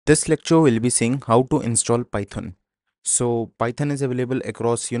This lecture will be seeing how to install Python. So Python is available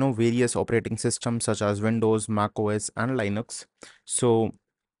across various operating systems such as Windows, Mac OS and Linux. So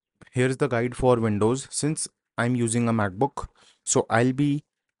here's the guide for Windows. Since I'm using a MacBook, so I'll be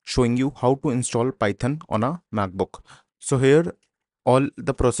showing you how to install Python on a MacBook. So here all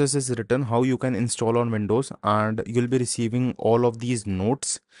the process is written how you can install on Windows, and you'll be receiving all of these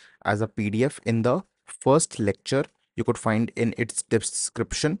notes as a PDF in the first lecture. You could find in its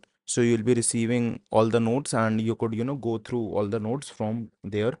description. So you'll be receiving all the notes, and you could go through all the notes from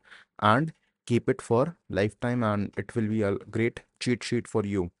there and keep it for lifetime, and it will be a great cheat sheet for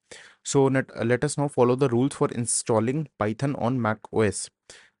you. So let us now follow the rules for installing Python on Mac OS.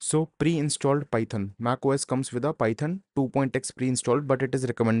 So pre-installed Python. Mac OS comes with a Python 2.x pre-installed, but it is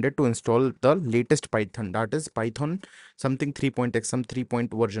recommended to install the latest Python, that is Python something 3.x, some 3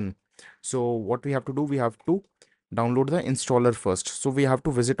 point version. So what we have to do, we have to download the installer first. So we have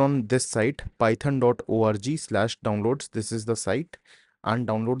to visit on this site python.org/downloads. This is the site, and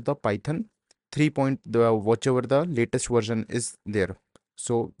download the Python 3. The whichever the latest version is there.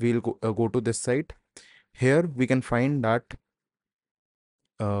 So we'll go to this site. Here we can find that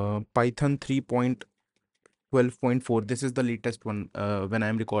Python 3.12.4. This is the latest one when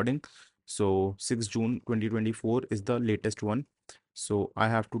I'm recording. So 6 June 2024 is the latest one. So I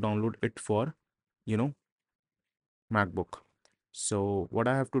have to download it for you know MacBook. So what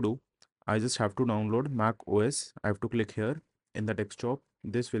I have to do, I just have to download Mac OS. I have to click here in the desktop.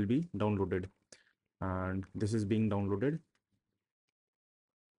 This will be downloaded, and this is being downloaded.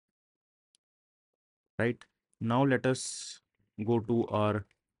 Right now, let us go to our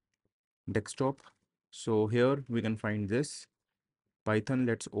desktop. So here we can find this Python.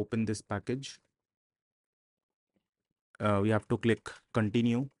 Let's open this package. We have to click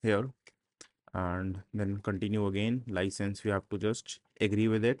continue here, and then continue again. License, we have to just agree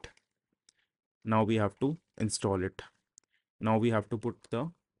with it. Now we have to install it. Now we have to put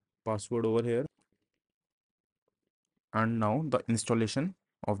the password over here, and now the installation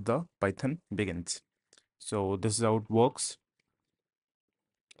of the Python begins. So this is how it works.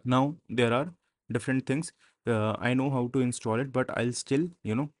 Now there are different things. I know how to install it, but I'll still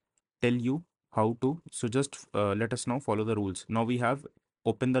tell you how to. So just let us now follow the rules. Now we have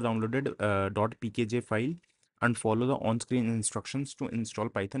open the downloaded .pkg file and follow the on-screen instructions to install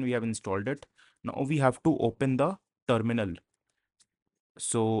Python. We have installed it. Now we have to open the terminal.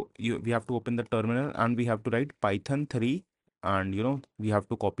 So we have to open the terminal, and we have to write Python 3, and we have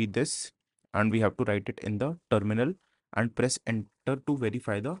to copy this, and we have to write it in the terminal and press enter to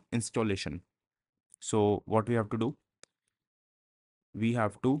verify the installation. So what we have to do, we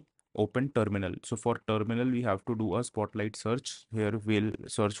have to open terminal. So for terminal we have to do a spotlight search. Here we'll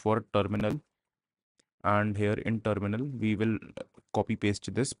search for terminal, and here in terminal we will copy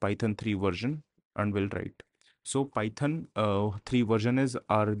paste this Python 3 version and we'll write. So Python 3 version is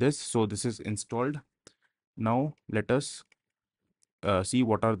this. So this is installed. Now let us see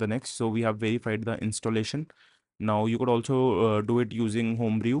what are the next. So we have verified the installation. Now you could also do it using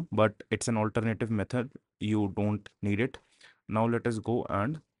Homebrew, but it's an alternative method. You don't need it. Now let us go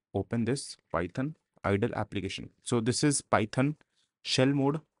and open this Python idle application. So this is Python shell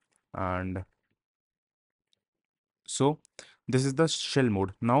mode, and so this is the shell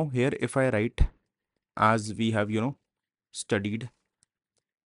mode. Now here if I write as we have studied,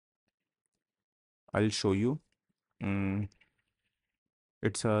 I'll show you.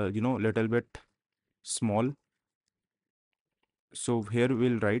 It's a little bit small. So here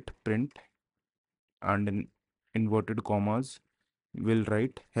we'll write print, and in inverted commas we'll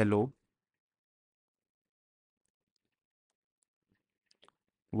write hello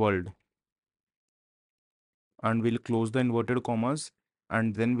world, and we'll close the inverted commas,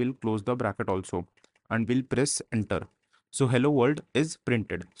 and then we'll close the bracket also, and we'll press enter. So hello world is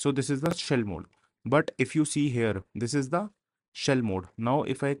printed. So this is the shell mode. But if you see here, this is the shell mode. Now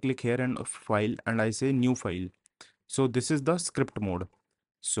if I click here and file and I say new file, so this is the script mode.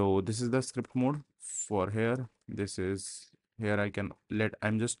 So this is the script mode for here. This is here. I can let,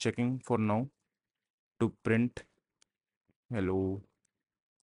 I'm just checking for now to print hello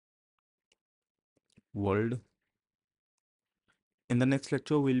world. In the next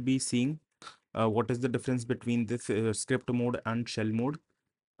lecture we'll be seeing what is the difference between this script mode and shell mode.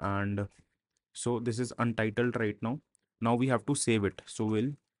 And so this is untitled right now. Now we have to save it. So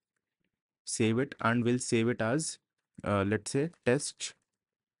we'll save it, and we'll save it as let's say test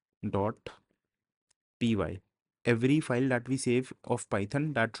dot py. Every file that we save of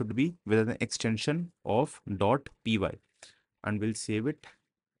Python, that should be with an extension of .py, and we'll save it.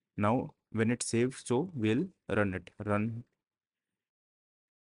 Now when it saves, so we'll run it. Run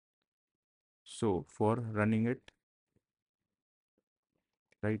So for running it,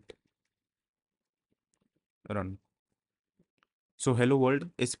 right, run. So hello world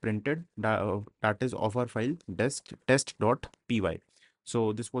is printed, that is of our file test.py.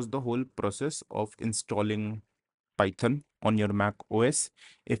 So this was the whole process of installing Python on your Mac OS.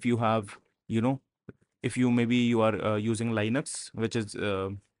 If you have, you know, if you maybe you are using Linux, which is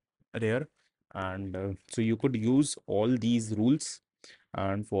rare, and so you could use all these rules.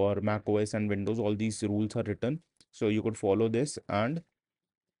 And for Mac OS and Windows, all these rules are written. So you could follow this and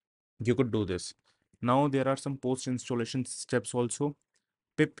you could do this. Now there are some post installation steps also.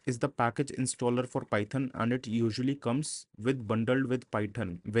 Pip is the package installer for Python and it usually comes with bundled with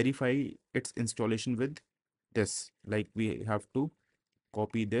Python. Verify its installation with this. Like we have to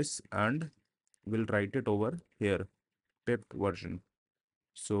copy this and we'll write it over here. Pip version.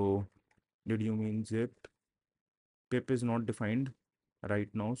 So did you mean zip? Pip is not defined right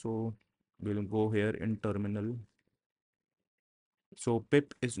now. So we'll go here in terminal. So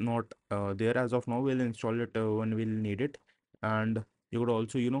pip is not there as of now. We'll install it when we'll need it. And you could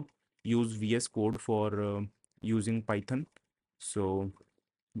also, use VS Code for using Python. So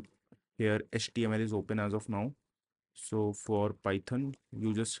here HTML is open as of now. So for Python,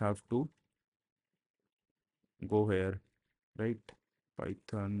 you just have to go here, right?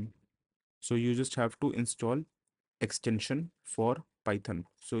 Python. So you just have to install extension for Python.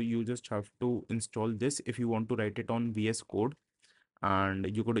 So you just have to install this if you want to write it on VS Code, and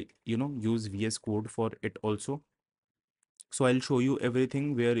you could use VS Code for it also. So I'll show you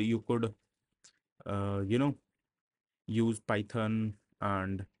everything where you could uh, you know use Python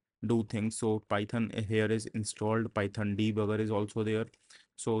and do things. So Python here is installed, Python debugger is also there.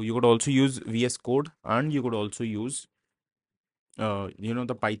 So you could also use VS Code and you could also use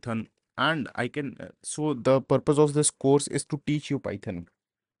the Python. And I can so the purpose of this course is to teach you Python,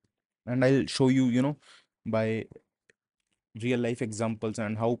 and I'll show you by real life examples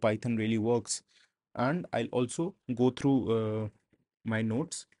and how Python really works. And I'll also go through my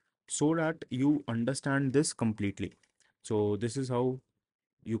notes so that you understand this completely. So this is how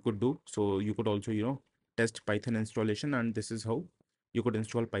you could do. So you could also test Python installation, and this is how you could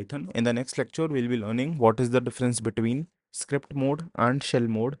install Python. In the next lecture we'll be learning what is the difference between script mode and shell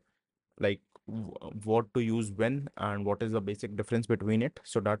mode, like what to use when and what is the basic difference between it.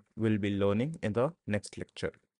 So that we'll be learning in the next lecture.